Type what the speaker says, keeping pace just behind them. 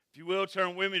If you will,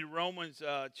 turn with me to Romans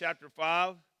chapter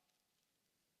 5.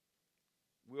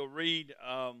 We'll read,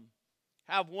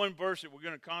 have one verse that we're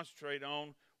going to concentrate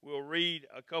on. We'll read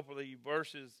a couple of the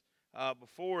verses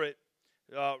before it.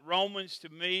 Romans, to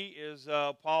me, is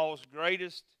Paul's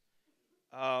greatest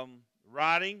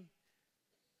writing.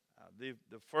 The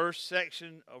first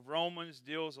section of Romans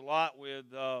deals a lot with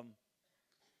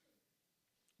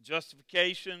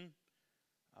justification.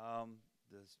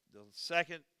 The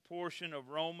second portion of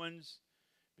Romans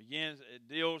it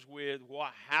deals with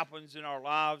what happens in our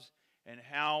lives and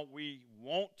how we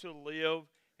want to live,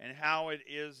 and how it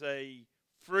is a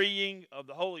freeing of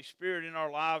the Holy Spirit in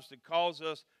our lives to cause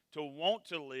us to want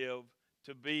to live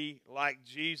to be like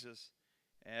Jesus.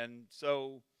 And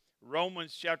so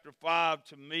Romans chapter 5,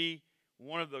 to me,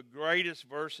 one of the greatest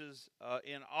verses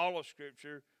in all of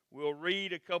Scripture. We'll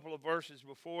read a couple of verses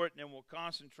before it, and then we'll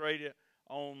concentrate it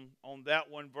on that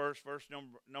one verse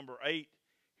number 8,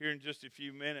 here in just a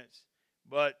few minutes.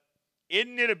 But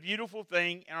isn't it a beautiful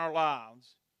thing in our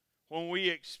lives when we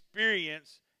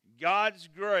experience God's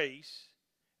grace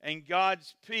and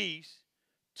God's peace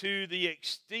to the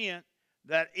extent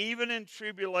that even in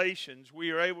tribulations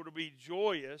we are able to be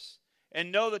joyous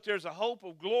and know that there's a hope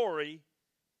of glory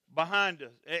behind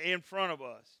us, in front of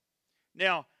us?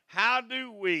 Now, how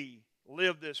do we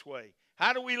live this way?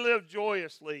 How do we live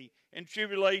joyously in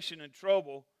tribulation and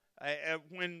trouble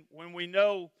when we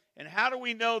know? And how do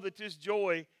we know that this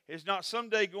joy is not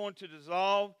someday going to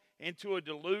dissolve into a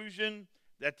delusion,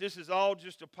 that this is all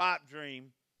just a pipe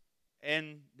dream,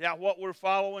 and that what we're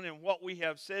following and what we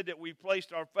have said that we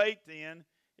placed our faith in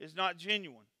is not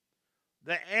genuine?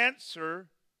 The answer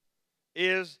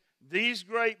is these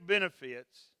great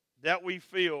benefits that we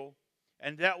feel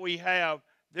and that we have,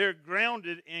 they're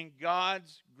grounded in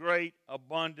God's great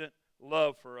abundant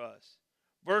love for us.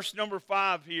 Verse number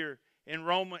 5 here in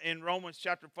Romans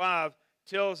chapter 5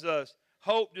 tells us,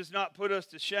 hope does not put us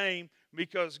to shame,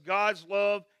 because God's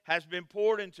love has been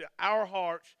poured into our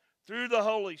hearts through the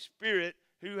Holy Spirit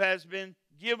who has been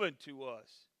given to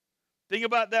us. Think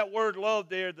about that word love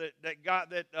there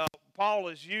that Paul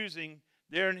is using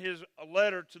there in his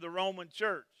letter to the Roman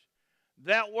church.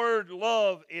 That word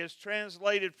love is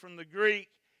translated from the Greek.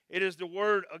 It is the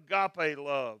word agape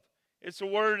love. It's a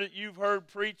word that you've heard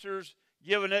preachers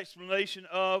give an explanation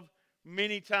of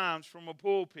many times from a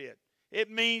pulpit. It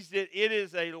means that it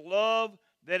is a love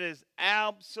that is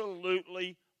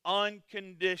absolutely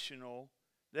unconditional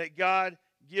that God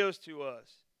gives to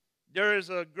us. There is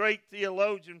a great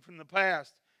theologian from the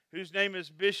past whose name is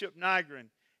Bishop Nygren,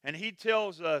 and he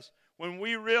tells us when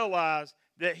we realize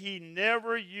that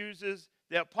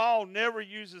Paul never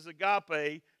uses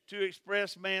agape to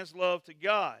express man's love to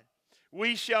God,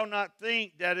 we shall not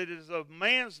think that it is of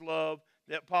man's love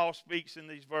that Paul speaks in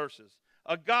these verses.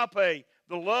 Agape,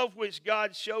 the love which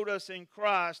God showed us in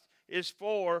Christ, is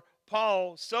for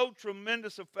Paul so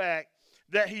tremendous a fact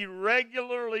that he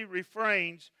regularly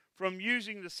refrains from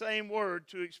using the same word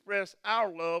to express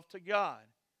our love to God.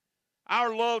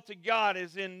 Our love to God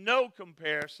is in no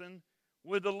comparison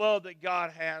with the love that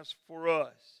God has for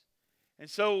us. And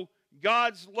so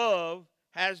God's love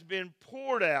has been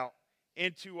poured out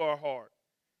into our heart.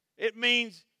 It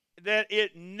means that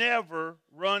it never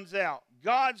runs out.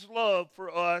 God's love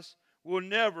for us will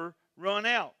never run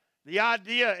out. The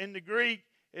idea in the Greek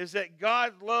is that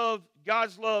God's love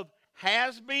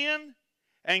has been,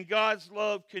 and God's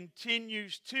love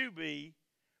continues to be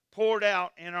poured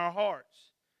out in our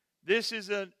hearts. This is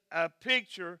a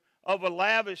picture of a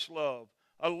lavish love,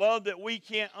 a love that we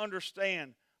can't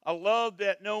understand, a love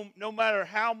that no matter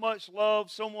how much love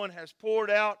someone has poured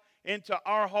out into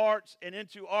our hearts and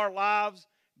into our lives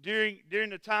during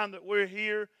the time that we're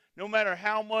here, no matter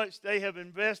how much they have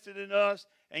invested in us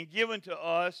and given to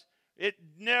us, it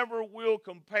never will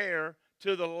compare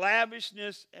to the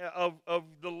lavishness of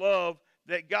the love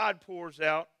that God pours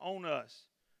out on us.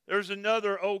 There's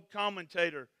another old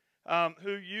commentator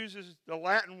who uses the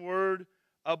Latin word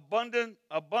abundant,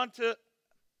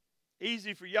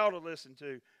 easy for y'all to listen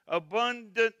to,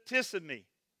 abundantissimi.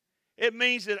 It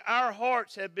means that our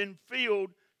hearts have been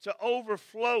filled to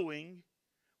overflowing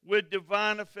with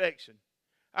divine affection.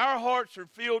 Our hearts are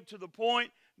filled to the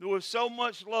point that with so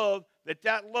much love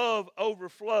that love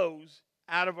overflows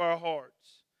out of our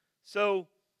hearts. So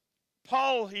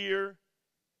Paul here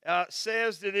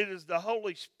says that it is the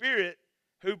Holy Spirit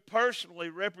who personally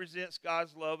represents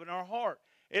God's love in our heart.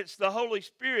 It's the Holy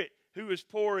Spirit who is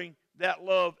pouring that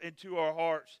love into our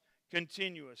hearts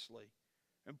continuously.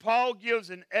 And Paul gives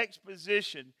an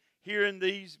exposition here in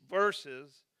these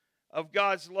verses of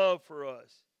God's love for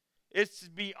us. It's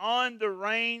beyond the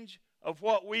range of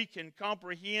what we can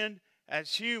comprehend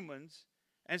as humans.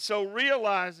 And so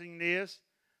realizing this,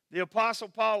 the Apostle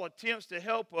Paul attempts to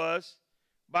help us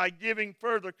by giving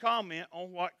further comment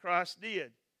on what Christ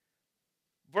did.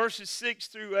 Verses 6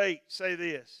 through 8 say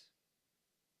this.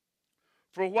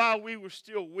 For while we were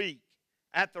still weak,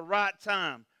 at the right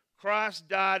time, Christ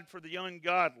died for the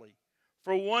ungodly.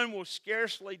 For one will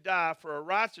scarcely die for a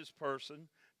righteous person,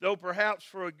 though perhaps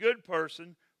for a good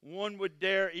person one would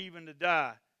dare even to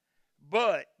die.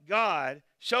 But God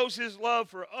shows his love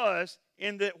for us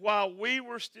in that while we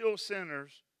were still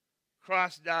sinners,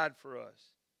 Christ died for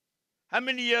us. How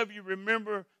many of you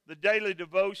remember the daily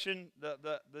devotion,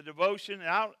 the devotion? And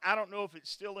I don't know if it's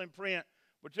still in print,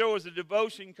 but there was a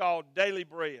devotion called Daily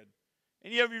Bread.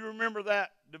 Any of you remember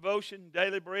that devotion,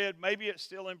 Daily Bread? Maybe it's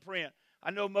still in print. I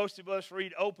know most of us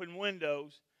read Open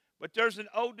Windows, but there's an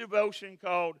old devotion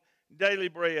called Daily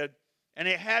Bread, and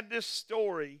it had this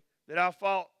story that I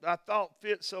thought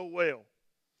fit so well. It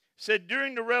said,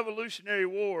 during the Revolutionary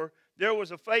War, there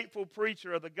was a faithful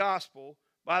preacher of the gospel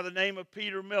by the name of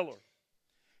Peter Miller.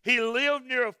 He lived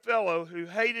near a fellow who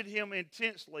hated him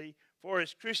intensely for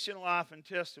his Christian life and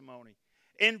testimony.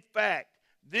 In fact,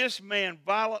 this man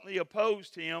violently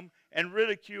opposed him and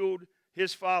ridiculed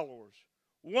his followers.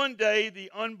 One day,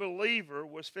 the unbeliever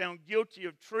was found guilty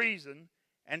of treason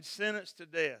and sentenced to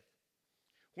death.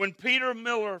 When Peter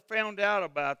Miller found out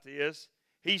about this,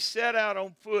 he set out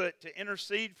on foot to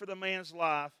intercede for the man's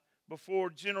life before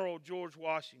General George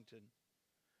Washington.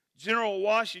 General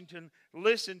Washington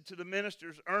listened to the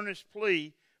minister's earnest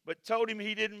plea, but told him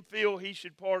he didn't feel he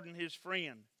should pardon his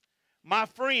friend. My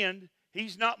friend,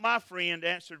 he's not my friend,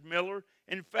 answered Miller.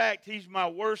 In fact, he's my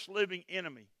worst living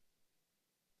enemy.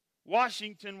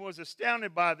 Washington was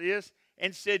astounded by this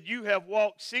and said, you have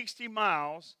walked 60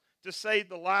 miles to save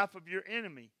the life of your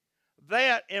enemy.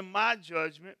 That, in my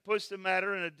judgment, puts the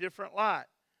matter in a different light.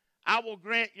 I will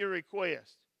grant your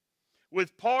request.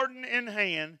 With pardon in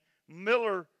hand,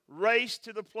 Miller raced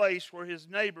to the place where his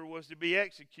neighbor was to be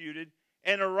executed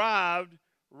and arrived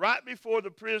right before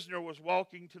the prisoner was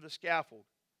walking to the scaffold.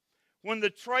 When the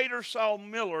traitor saw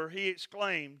Miller, he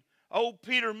exclaimed, "Old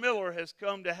Peter Miller has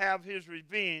come to have his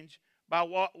revenge by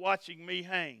watching me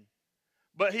hang."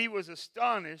 But he was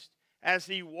astonished as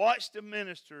he watched the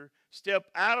minister step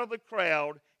out of the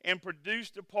crowd and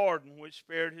produce the pardon which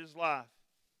spared his life.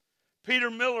 Peter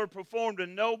Miller performed a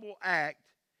noble act,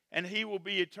 and he will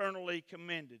be eternally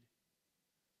commended.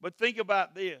 But think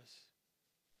about this.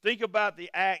 Think about the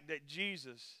act that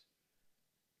Jesus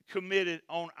committed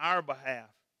on our behalf.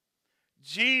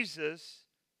 Jesus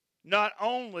not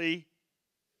only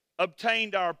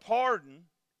obtained our pardon,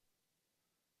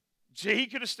 he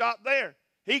could have stopped there.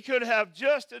 He could have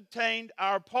just obtained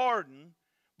our pardon,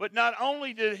 but not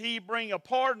only did he bring a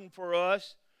pardon for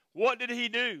us, what did he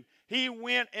do? He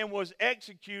went and was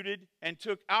executed and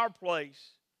took our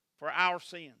place for our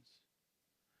sins.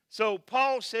 So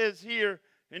Paul says here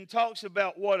and talks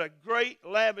about what a great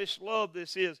lavish love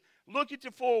this is. Look at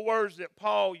the four words that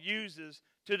Paul uses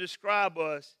to describe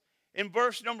us. In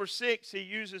verse number 6, he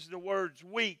uses the words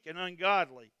weak and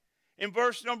ungodly. In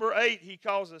verse number 8, he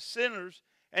calls us sinners.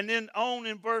 And then on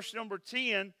in verse number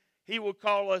 10, he will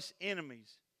call us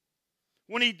enemies.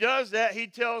 When he does that, he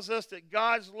tells us that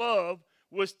God's love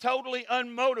was totally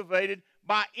unmotivated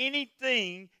by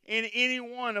anything in any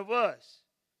one of us.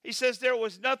 He says there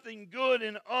was nothing good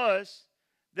in us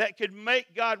that could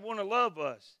make God want to love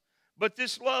us. But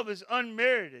this love is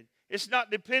unmerited. It's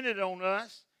not dependent on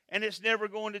us, and it's never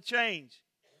going to change.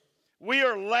 We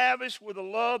are lavish with a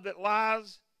love that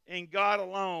lies in God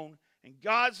alone, and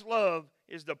God's love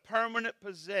is the permanent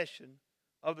possession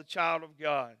of the child of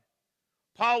God.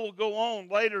 Paul will go on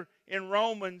later in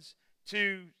Romans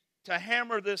to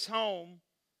hammer this home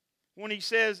when he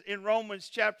says in Romans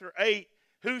chapter 8,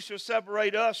 who shall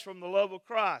separate us from the love of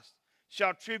Christ?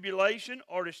 Shall tribulation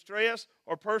or distress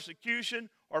or persecution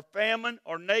or famine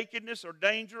or nakedness or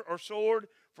danger or sword?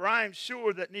 For I am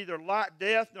sure that neither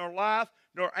death nor life,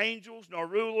 nor angels, nor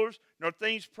rulers, nor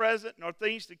things present, nor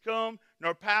things to come,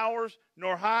 nor powers,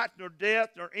 nor height, nor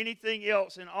depth, nor anything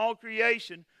else in all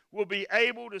creation will be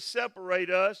able to separate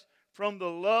us from the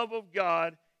love of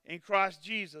God in Christ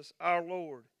Jesus our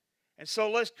Lord. And so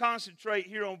let's concentrate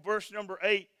here on verse number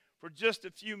 8 for just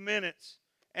a few minutes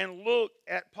and look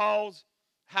at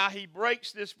how he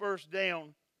breaks this verse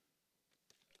down.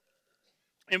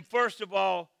 And first of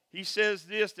all, he says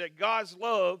this, that God's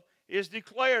love is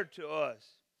declared to us.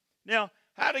 Now,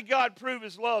 how did God prove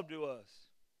his love to us?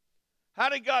 How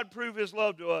did God prove his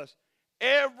love to us?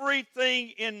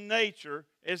 Everything in nature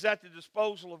is at the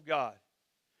disposal of God.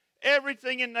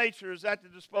 Everything in nature is at the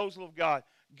disposal of God.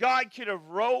 God could have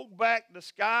rolled back the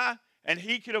sky and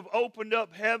he could have opened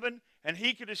up heaven, and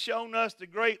he could have shown us the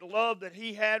great love that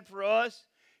he had for us.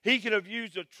 He could have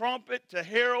used a trumpet to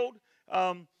herald.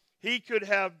 He could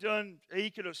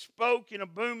have spoke in a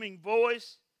booming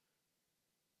voice.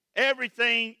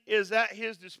 Everything is at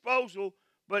his disposal.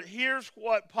 But here's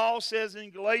what Paul says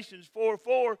in Galatians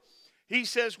 4:4. He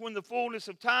says, when the fullness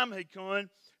of time had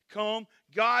come,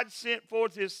 God sent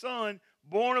forth his Son,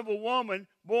 born of a woman,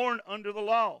 born under the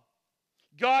law.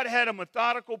 God had a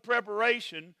methodical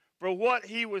preparation for what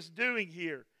he was doing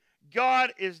here.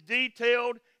 God is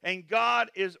detailed and God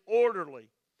is orderly.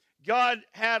 God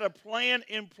had a plan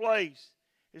in place.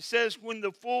 It says when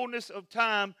the fullness of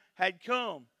time had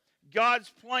come, God's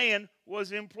plan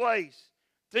was in place.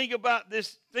 Think about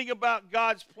this. Think about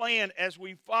God's plan as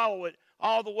we follow it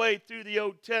all the way through the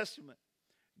Old Testament.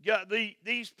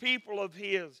 These people of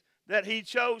his that he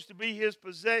chose to be his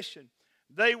possession,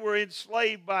 they were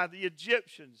enslaved by the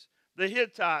Egyptians, the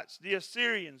Hittites, the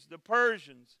Assyrians, the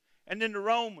Persians, and then the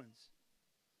Romans.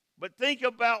 But think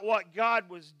about what God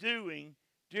was doing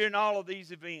during all of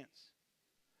these events.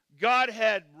 God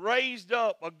had raised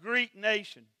up a Greek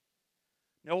nation.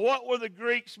 Now, what were the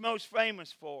Greeks most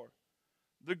famous for?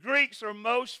 The Greeks are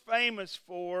most famous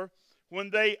for when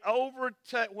they would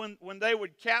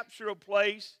capture a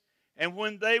place and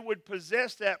when they would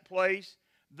possess that place,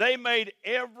 they made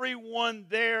everyone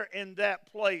there in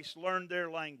that place learn their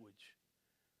language.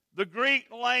 The Greek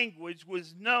language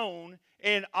was known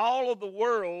in all of the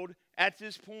world at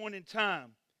this point in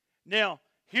time. Now,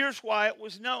 here's why it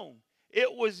was known.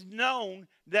 It was known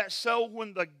that so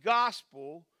when the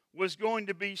gospel was going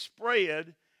to be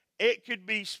spread, it could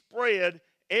be spread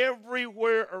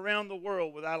everywhere around the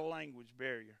world without a language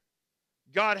barrier.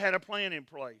 God had a plan in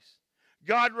place.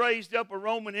 God raised up a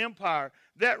Roman Empire.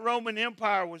 That Roman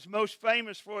Empire was most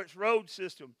famous for its road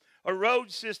system, a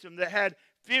road system that had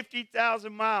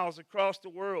 50,000 miles across the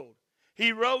world.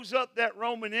 He rose up that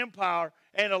Roman Empire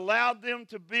and allowed them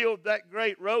to build that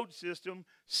great road system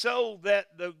so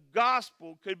that the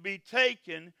gospel could be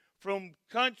taken from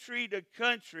country to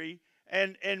country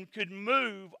and could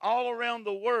move all around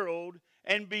the world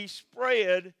and be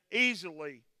spread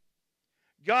easily.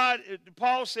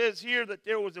 Paul says here that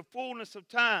there was a fullness of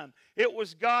time. It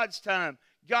was God's time.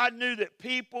 God knew that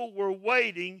people were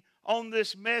waiting on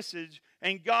this message,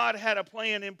 and God had a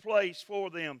plan in place for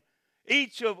them.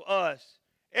 Each of us,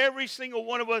 every single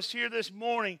one of us here this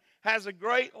morning, has a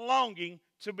great longing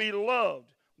to be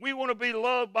loved. We want to be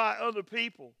loved by other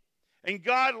people. And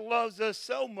God loves us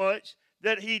so much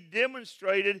that he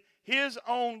demonstrated his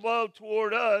own love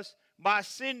toward us by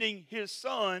sending his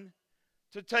Son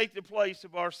to take the place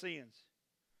of our sins.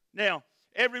 Now,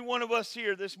 every one of us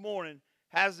here this morning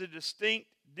has a distinct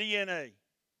DNA.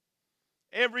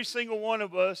 Every single one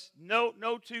of us, no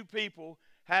two people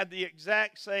have the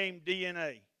exact same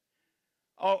DNA.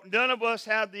 None of us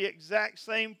have the exact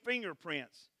same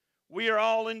fingerprints. We are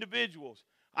all individuals.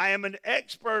 I am an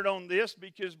expert on this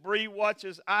because Bree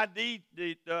watches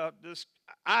this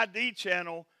ID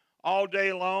channel all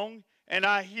day long, and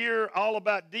I hear all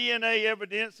about DNA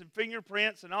evidence and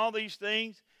fingerprints and all these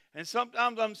things, and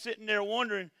sometimes I'm sitting there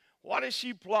wondering, what is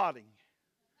she plotting?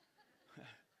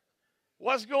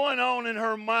 What's going on in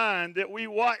her mind that we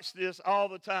watch this all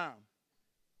the time?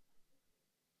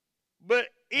 But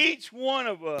each one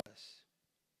of us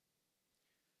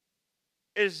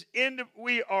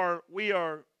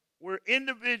we're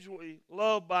individually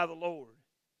loved by the Lord.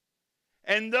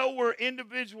 And though we're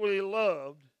individually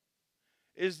loved,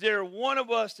 is there one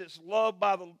of us that's loved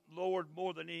by the Lord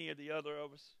more than any of the other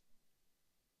of us?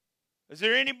 Is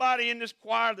there anybody in this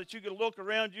choir that you could look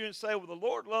around you and say, well, the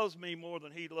Lord loves me more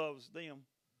than he loves them?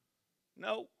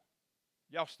 No.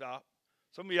 Y'all stop.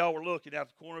 Some of y'all were looking out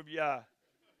the corner of your eye.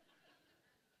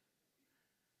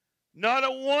 Not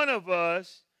a one of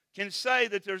us can say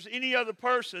that there's any other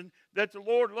person that the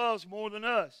Lord loves more than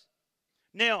us.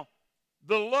 Now,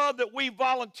 the love that we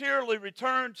voluntarily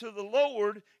return to the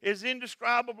Lord is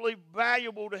indescribably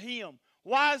valuable to him.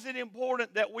 Why is it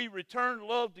important that we return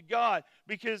love to God?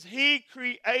 Because he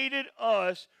created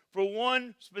us for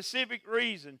one specific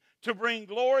reason, to bring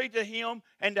glory to him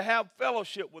and to have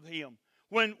fellowship with him.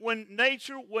 When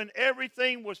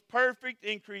everything was perfect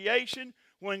in creation,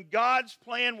 when God's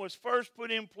plan was first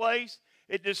put in place,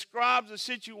 it describes a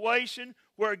situation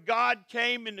where God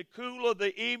came in the cool of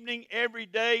the evening every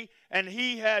day and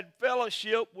he had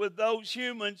fellowship with those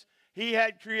humans he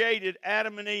had created,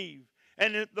 Adam and Eve.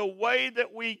 And the way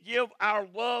that we give our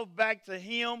love back to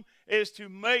him is to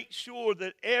make sure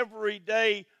that every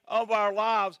day of our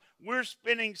lives we're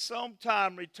spending some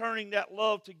time returning that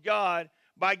love to God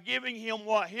by giving him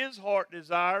what his heart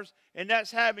desires, and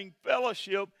that's having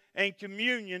fellowship and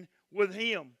communion with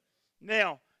Him.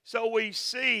 Now, so we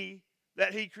see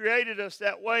that He created us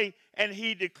that way, and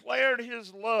He declared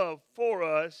His love for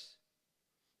us.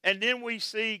 And then we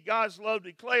see God's love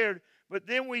declared, but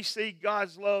then we see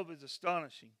God's love is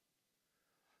astonishing.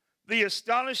 The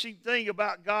astonishing thing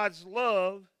about God's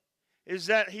love is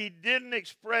that He didn't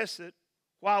express it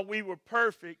while we were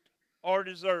perfect or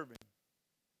deserving.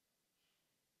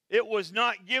 It was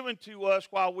not given to us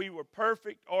while we were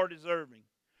perfect or deserving.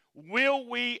 Will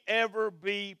we ever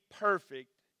be perfect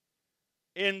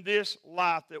in this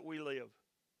life that we live?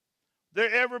 There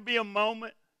ever be a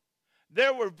moment?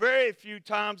 There were very few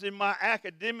times in my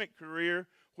academic career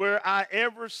where I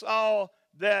ever saw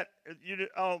that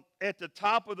at the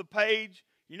top of the page,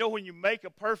 when you make a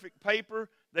perfect paper,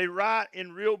 they write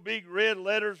in real big red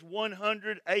letters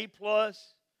 100 A+.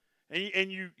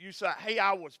 And you say, hey,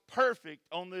 I was perfect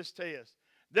on this test.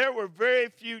 There were very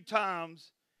few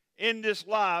times in this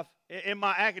life, in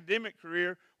my academic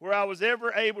career, where I was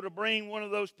ever able to bring one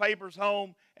of those papers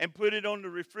home and put it on the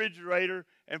refrigerator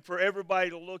and for everybody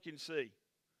to look and see.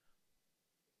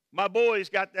 My boys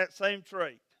got that same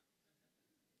trait.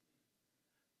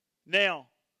 Now,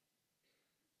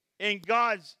 in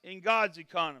God's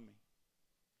economy,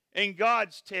 in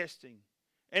God's testing,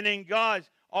 and in God's,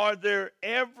 are there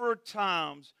ever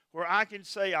times where I can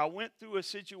say I went through a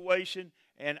situation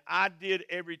and I did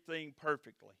everything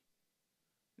perfectly?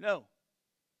 No.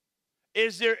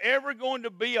 Is there ever going to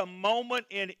be a moment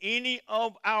in any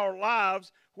of our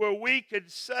lives where we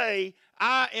could say,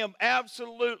 I am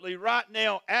absolutely right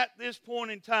now at this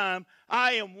point in time,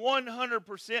 I am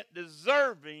 100%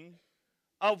 deserving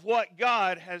of what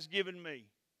God has given me?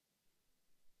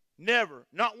 Never.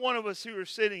 Not one of us who are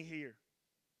sitting here.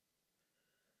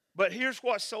 But here's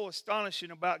what's so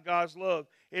astonishing about God's love.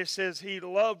 It says He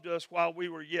loved us while we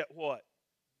were yet what?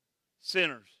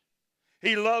 Sinners.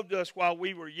 He loved us while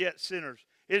we were yet sinners.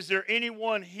 Is there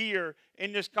anyone here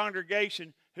in this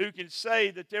congregation who can say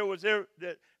that there was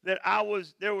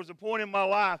a point in my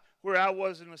life where I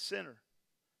wasn't a sinner?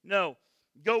 No.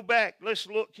 Go back. Let's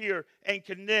look here and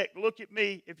connect. Look at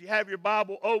me. If you have your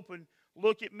Bible open,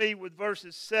 look at me with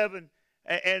verses 7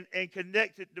 and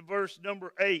connect it to verse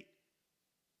number 8.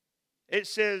 It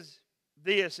says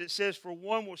this. It says, for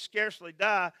one will scarcely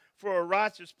die for a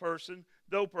righteous person,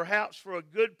 though perhaps for a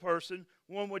good person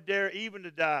one would dare even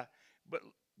to die. But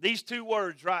these two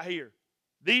words right here,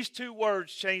 these two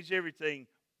words change everything.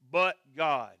 But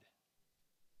God.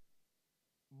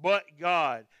 But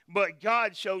God. But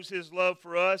God shows His love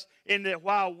for us in that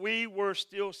while we were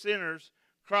still sinners,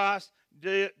 Christ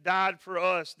died for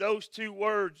us. Those two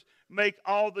words make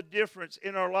all the difference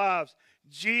in our lives.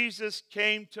 Jesus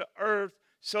came to earth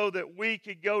so that we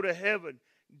could go to heaven.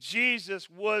 Jesus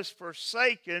was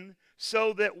forsaken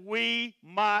so that we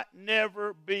might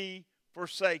never be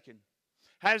forsaken.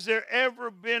 Has there ever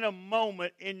been a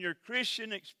moment in your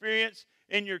Christian experience,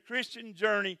 in your Christian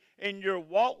journey, in your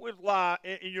walk with life,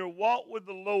 in your walk with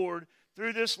the Lord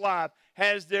through this life,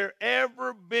 has there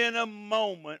ever been a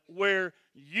moment where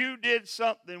you did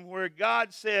something where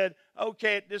God said,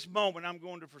 okay, at this moment I'm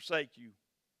going to forsake you.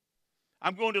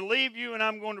 I'm going to leave you and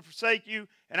I'm going to forsake you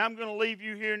and I'm going to leave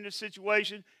you here in this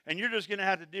situation and you're just going to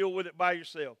have to deal with it by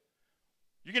yourself.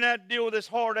 You're going to have to deal with this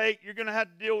heartache. You're going to have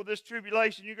to deal with this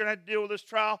tribulation. You're going to have to deal with this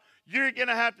trial. You're going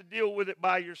to have to deal with it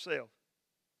by yourself.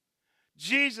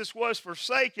 Jesus was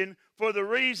forsaken for the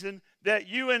reason that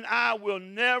you and I will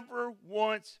never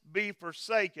once be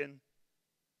forsaken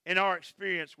in our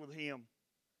experience with Him.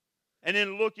 And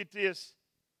then look at this.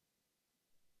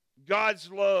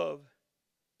 God's love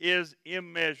is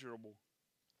immeasurable.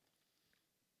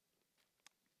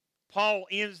 Paul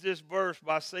ends this verse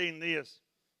by saying this: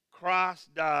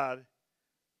 Christ died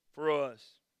for us.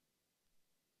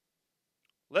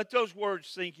 Let those words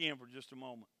sink in for just a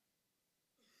moment.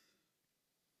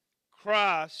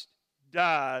 Christ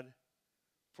died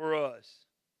for us.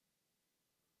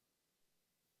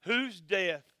 Whose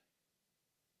death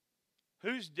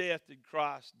did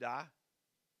Christ die?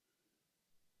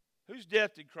 Whose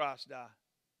death did Christ die?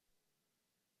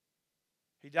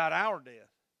 He died our death.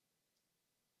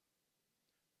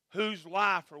 Whose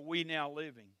life are we now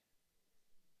living?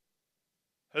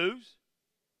 Whose?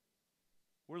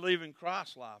 We're living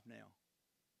Christ's life now.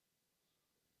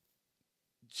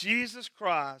 Jesus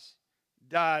Christ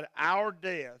died our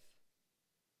death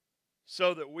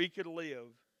so that we could live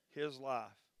His life.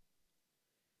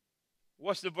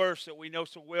 What's the verse that we know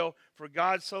so well? For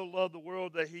God so loved the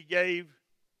world that He gave,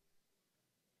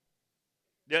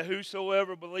 that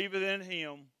whosoever believeth in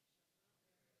Him.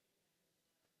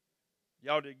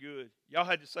 Y'all did good. Y'all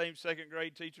had the same second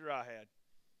grade teacher I had.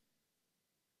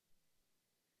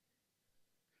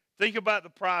 Think about the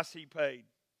price he paid.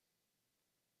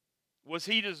 Was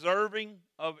he deserving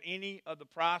of any of the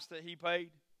price that he paid?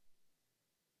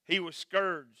 He was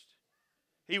scourged.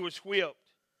 He was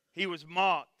whipped. He was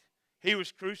mocked. He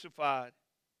was crucified.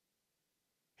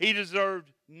 He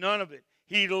deserved none of it.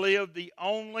 He lived the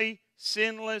only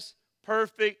sinless,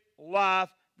 perfect life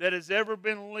that has ever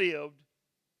been lived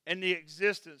in the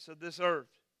existence of this earth.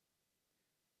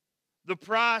 The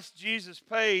price Jesus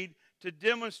paid to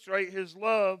demonstrate his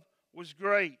love was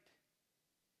great.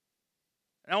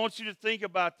 And I want you to think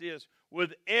about this.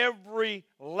 With every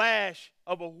lash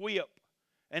of a whip,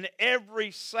 and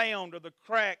every sound of the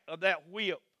crack of that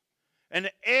whip, and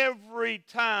every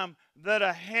time that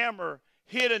a hammer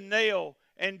hit a nail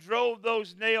and drove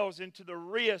those nails into the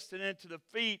wrist and into the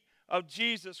feet of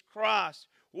Jesus Christ,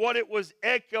 what it was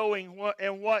echoing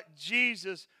and what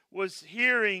Jesus was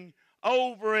hearing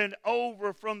over and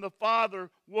over from the Father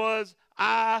was,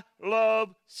 I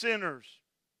love sinners.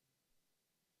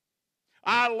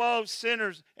 I love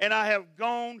sinners, and I have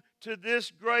gone to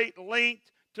this great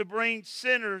length to bring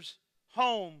sinners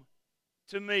home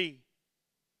to me.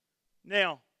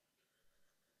 Now,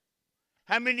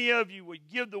 how many of you would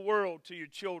give the world to your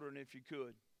children if you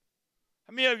could?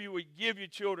 How many of you would give your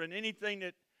children anything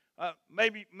that,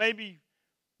 maybe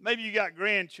you got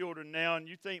grandchildren now and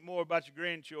you think more about your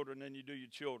grandchildren than you do your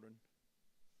children?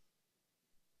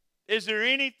 Is there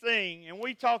anything, and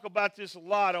we talk about this a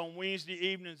lot on Wednesday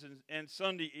evenings and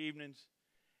Sunday evenings,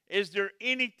 is there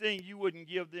anything you wouldn't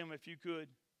give them if you could?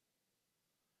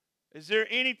 Is there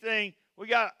anything, we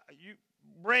got you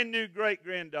brand new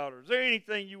great-granddaughter, is there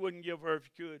anything you wouldn't give her if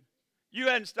you could? You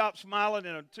hadn't stopped smiling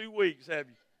in 2 weeks, have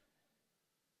you?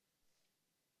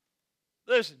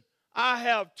 Listen, I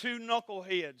have 2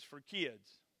 knuckleheads for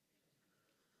kids.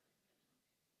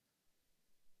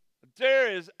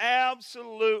 There is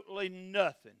absolutely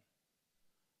nothing.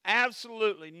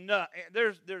 Absolutely nothing.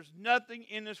 There's nothing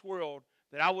in this world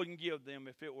that I wouldn't give them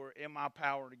if it were in my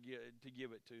power to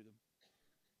give it to them.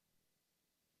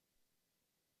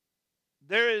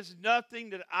 There is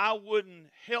nothing that I wouldn't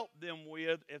help them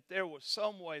with if there was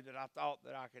some way that I thought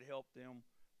that I could help them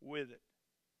with it.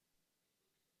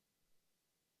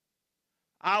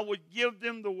 I would give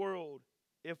them the world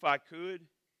if I could.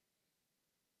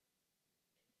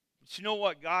 But you know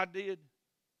what God did?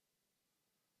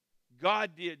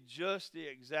 God did just the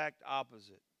exact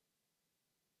opposite.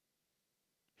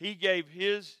 He gave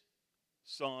his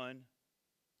Son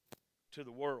to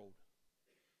the world.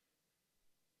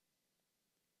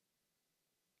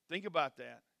 Think about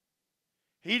that.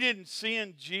 He didn't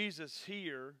send Jesus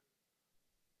here.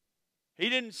 He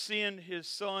didn't send his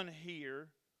Son here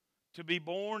to be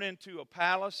born into a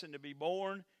palace and to be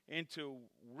born into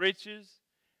riches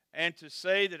and to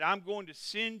say that I'm going to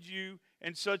send you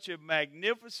in such a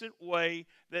magnificent way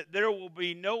that there will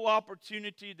be no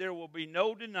opportunity, there will be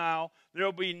no denial, there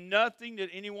will be nothing that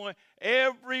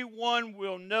everyone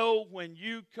will know when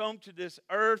you come to this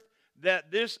earth that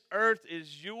this earth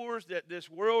is yours, that this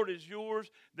world is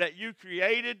yours, that you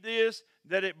created this,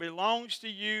 that it belongs to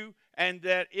you, and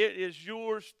that it is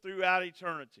yours throughout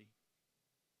eternity.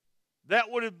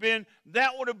 That would have been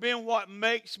what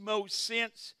makes most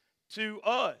sense to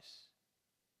us.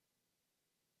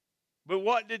 But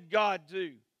what did God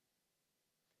do?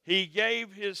 He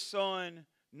gave his Son,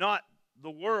 not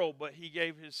the world, but he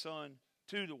gave his Son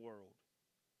to the world.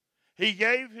 He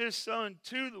gave his Son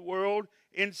to the world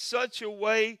in such a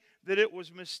way that it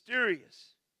was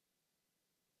mysterious.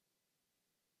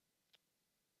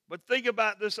 But think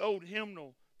about this old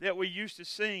hymnal that we used to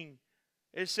sing.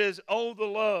 It says, oh, the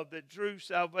love that drew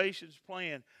salvation's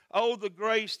plan. Oh, the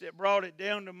grace that brought it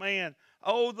down to man.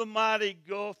 Oh, the mighty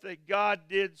gulf that God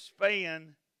did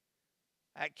span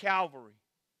at Calvary.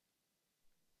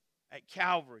 At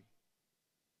Calvary.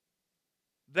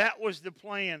 That was the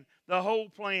plan, the whole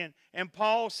plan. And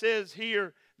Paul says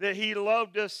here that he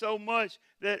loved us so much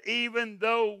that even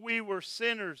though we were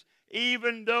sinners,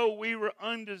 even though we were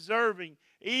undeserving,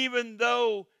 even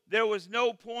though there was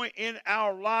no point in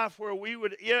our life where we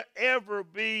would ever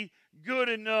be good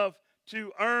enough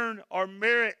to earn or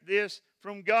merit this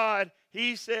from God,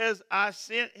 he says,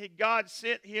 God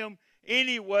sent him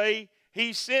anyway.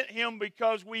 He sent him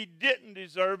because we didn't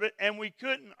deserve it and we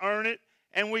couldn't earn it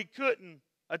and we couldn't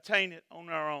attain it on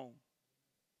our own.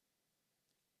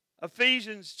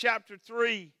 Ephesians chapter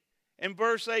 3 and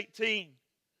verse 18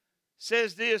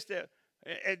 says this, that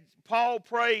Paul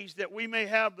prays that we may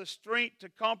have the strength to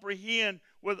comprehend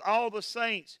with all the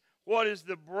saints what is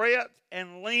the breadth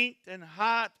and length and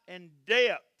height and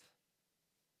depth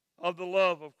of the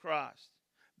love of Christ.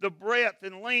 The breadth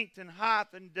and length and height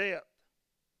and depth.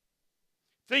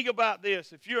 Think about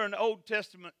this. If you're an Old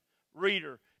Testament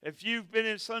reader, if you've been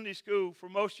in Sunday school for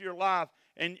most of your life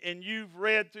and you've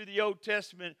read through the Old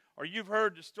Testament or you've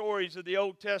heard the stories of the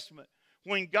Old Testament,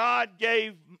 when God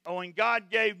gave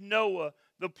Noah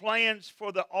the plans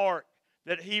for the ark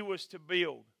that he was to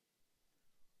build,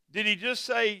 did he just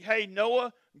say, hey,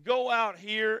 Noah, go out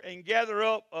here and gather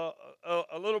up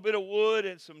a little bit of wood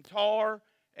and some tar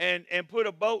and put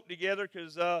a boat together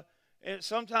because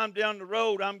sometime down the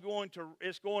road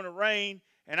it's going to rain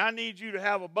and I need you to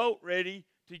have a boat ready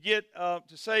to get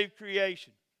to save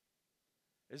creation?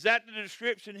 Is that the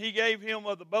description he gave him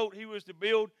of the boat he was to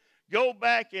build? Go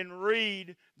back and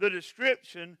read the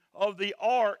description of the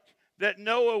ark that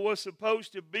Noah was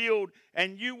supposed to build,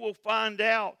 and you will find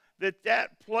out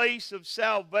that place of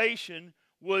salvation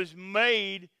was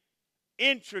made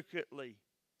intricately,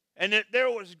 and that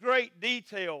there was great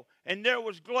detail, and there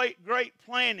was great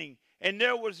planning, and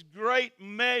there was great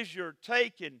measure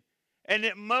taken, and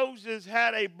that Moses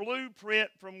had a blueprint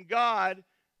from God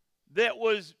that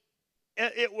was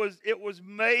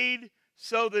made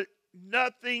so that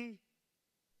nothing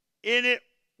in it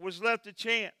was left to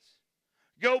chance.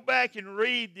 Go back and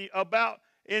read about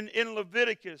in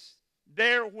Leviticus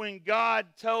there when God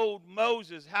told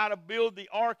Moses how to build the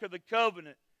Ark of the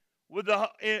Covenant with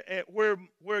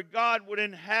where God would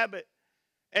inhabit,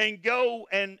 and go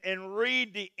and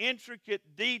read the intricate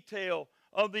detail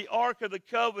of the Ark of the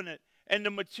Covenant and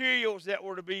the materials that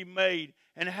were to be made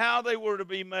and how they were to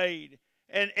be made.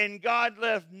 And God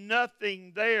left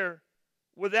nothing there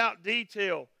without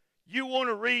detail. You want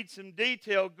to read some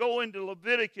detail, go into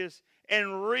Leviticus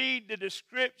and read the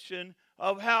description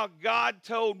of how God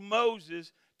told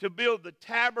Moses to build the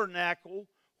tabernacle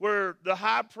where the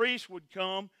high priest would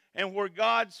come and where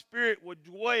God's Spirit would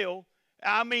dwell.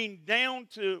 I mean, down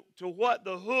to what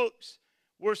the hooks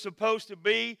were supposed to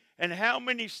be and how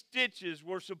many stitches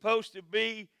were supposed to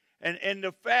be, and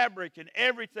the fabric and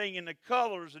everything and the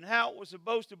colors and how it was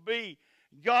supposed to be.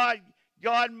 God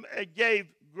gave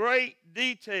great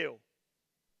detail.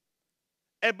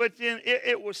 But then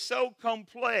it was so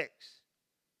complex.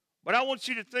 But I want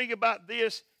you to think about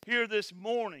this here this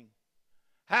morning.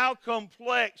 How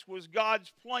complex was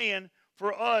God's plan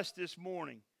for us this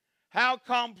morning? How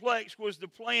complex was the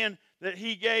plan that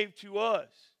He gave to us?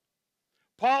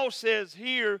 Paul says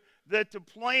here that the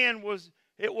plan was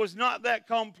not that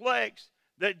complex,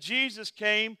 that Jesus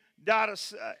came,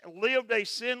 lived a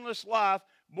sinless life,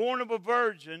 born of a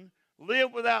virgin,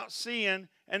 lived without sin,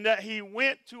 and that He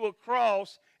went to a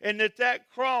cross, and that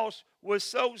cross was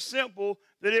so simple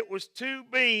that it was 2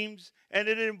 beams, and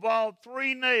it involved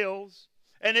 3 nails,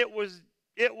 and it was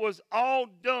all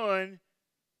done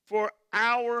for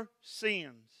our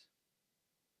sins.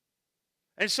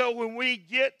 And so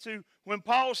when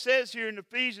Paul says here in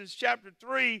Ephesians chapter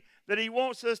 3 that he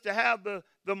wants us to have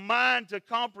the mind to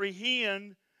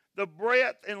comprehend the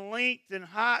breadth and length and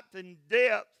height and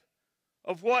depth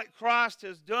of what Christ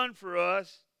has done for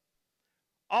us,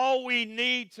 all we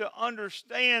need to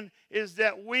understand is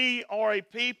that we are a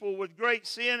people with great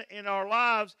sin in our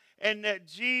lives, and that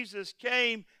Jesus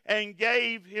came and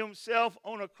gave Himself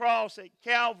on a cross at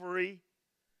Calvary,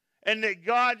 and that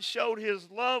God showed His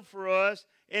love for us,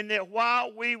 and that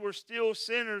while we were still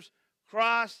sinners,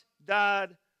 Christ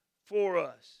died for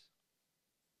us.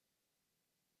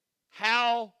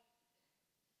 How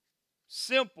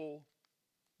simple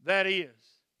that is,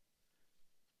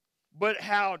 but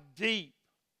how deep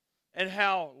and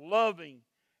how loving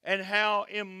and how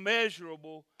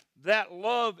immeasurable that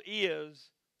love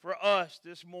is for us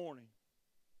this morning.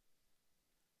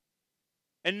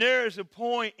 And there is a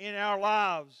point in our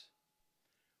lives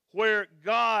where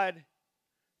God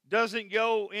doesn't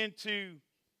go into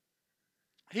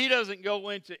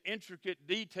intricate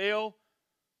detail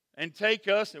and take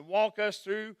us and walk us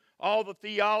through all the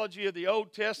theology of the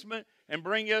Old Testament and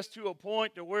bring us to a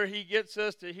point to where He gets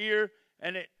us to here.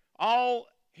 And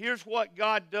here's what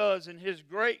God does in His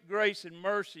great grace and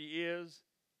mercy is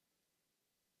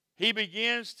He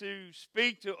begins to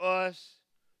speak to us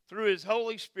through His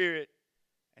Holy Spirit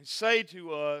and say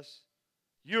to us,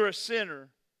 you're a sinner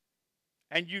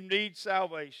and you need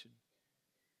salvation.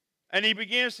 And He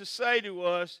begins to say to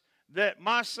us that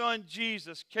my Son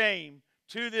Jesus came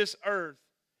to this earth,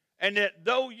 and that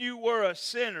though you were a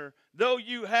sinner, though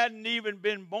you hadn't even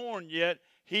been born yet,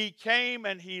 He came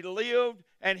and He lived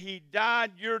and He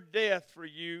died your death for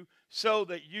you so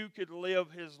that you could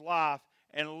live His life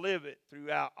and live it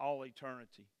throughout all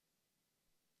eternity.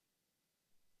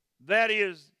 That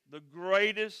is the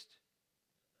greatest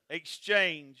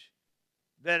exchange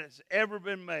that has ever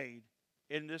been made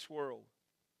in this world.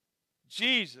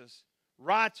 Jesus'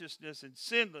 righteousness and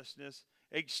sinlessness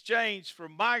exchanged for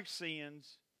my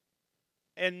sins.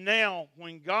 And now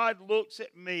when God looks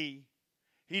at me,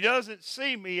 He doesn't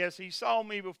see me as He saw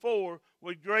me before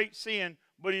with great sin,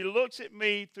 but He looks at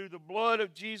me through the blood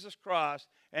of Jesus Christ,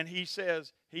 and He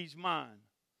says, He's mine.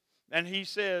 And He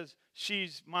says,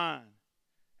 she's mine.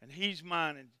 And he's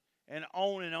mine, and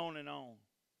on and on and on.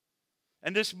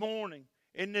 And this morning,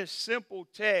 in this simple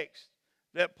text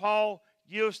that Paul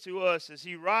gives to us as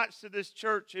he writes to this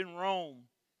church in Rome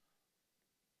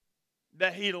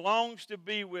that he longs to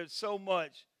be with so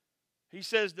much, he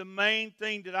says the main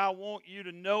thing that I want you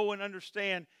to know and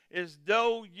understand is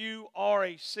though you are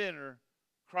a sinner,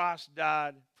 Christ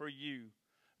died for you.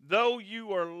 Though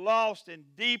you are lost and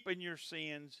deep in your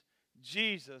sins,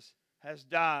 Jesus has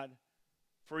died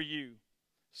for you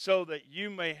so that you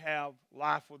may have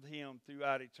life with Him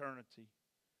throughout eternity.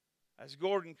 As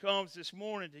Gordon comes this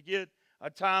morning to get a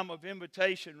time of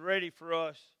invitation ready for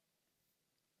us,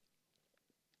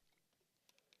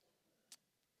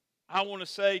 I want to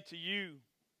say to you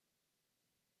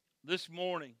this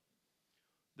morning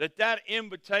that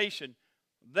invitation,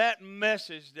 that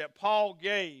message that Paul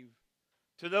gave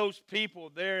to those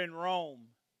people there in Rome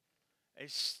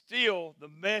is still the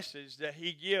message that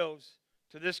he gives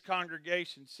to this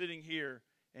congregation sitting here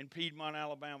in Piedmont,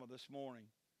 Alabama this morning,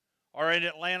 or in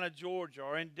Atlanta, Georgia,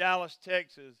 or in Dallas,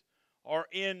 Texas, or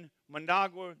in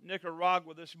Managua,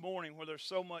 Nicaragua this morning where there's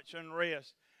so much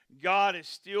unrest. God is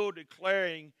still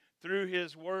declaring through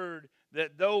His Word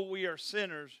that though we are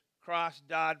sinners, Christ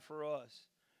died for us.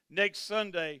 Next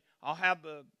Sunday, I'll have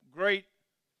the great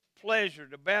pleasure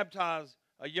to baptize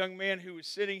a young man who was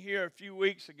sitting here a few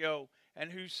weeks ago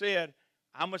and who said,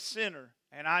 I'm a sinner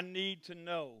and I need to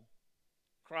know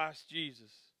Christ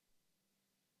Jesus.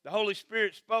 The Holy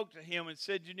Spirit spoke to him and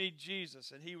said, you need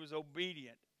Jesus, and he was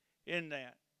obedient in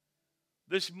that.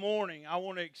 This morning, I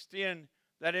want to extend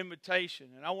that invitation,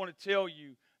 and I want to tell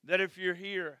you that if you're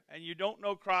here and you don't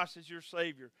know Christ as your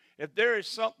Savior, if there is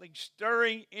something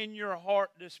stirring in your heart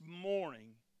this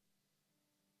morning,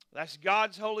 that's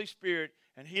God's Holy Spirit,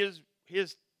 and His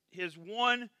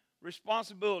one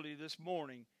responsibility this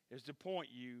morning is to point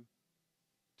you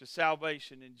to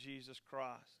salvation in Jesus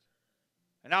Christ.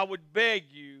 And I would beg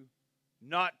you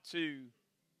not to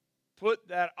put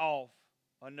that off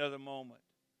another moment.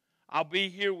 I'll be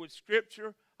here with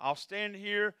Scripture. I'll stand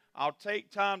here. I'll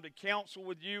take time to counsel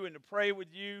with you and to pray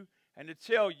with you and to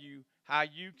tell you how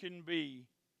you can be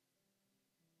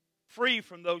free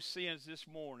from those sins this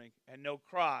morning and know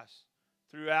Christ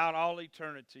throughout all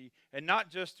eternity, and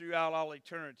not just throughout all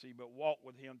eternity, but walk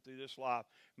with Him through this life.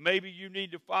 Maybe you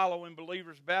need to follow in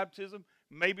believer's baptism.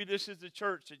 Maybe this is the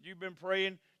church that you've been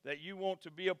praying that you want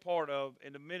to be a part of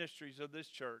in the ministries of this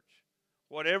church.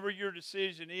 Whatever your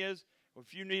decision is,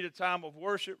 if you need a time of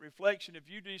worship, reflection, if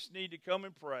you just need to come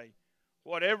and pray,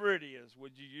 whatever it is,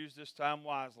 would you use this time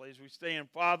wisely? As we stand,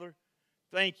 Father,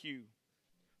 thank you.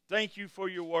 Thank you for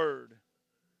your word.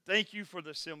 Thank you for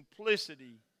the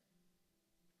simplicity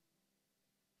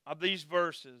of these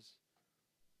verses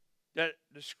that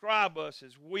describe us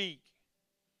as weak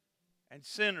and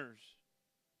sinners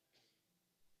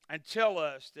and tell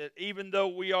us that even though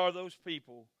we are those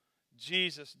people,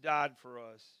 Jesus died for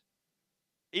us.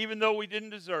 Even though we didn't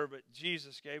deserve it,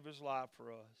 Jesus gave His life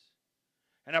for us.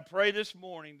 And I pray this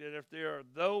morning that if there are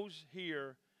those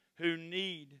here who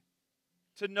need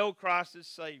to know Christ as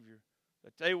Savior,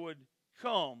 that they would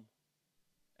come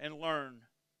and learn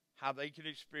how they can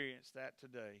experience that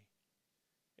today.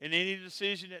 In any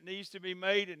decision that needs to be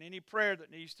made and any prayer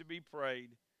that needs to be prayed,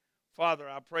 Father,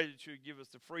 I pray that you would give us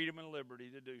the freedom and liberty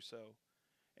to do so.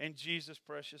 In Jesus'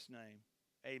 precious name,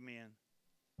 amen.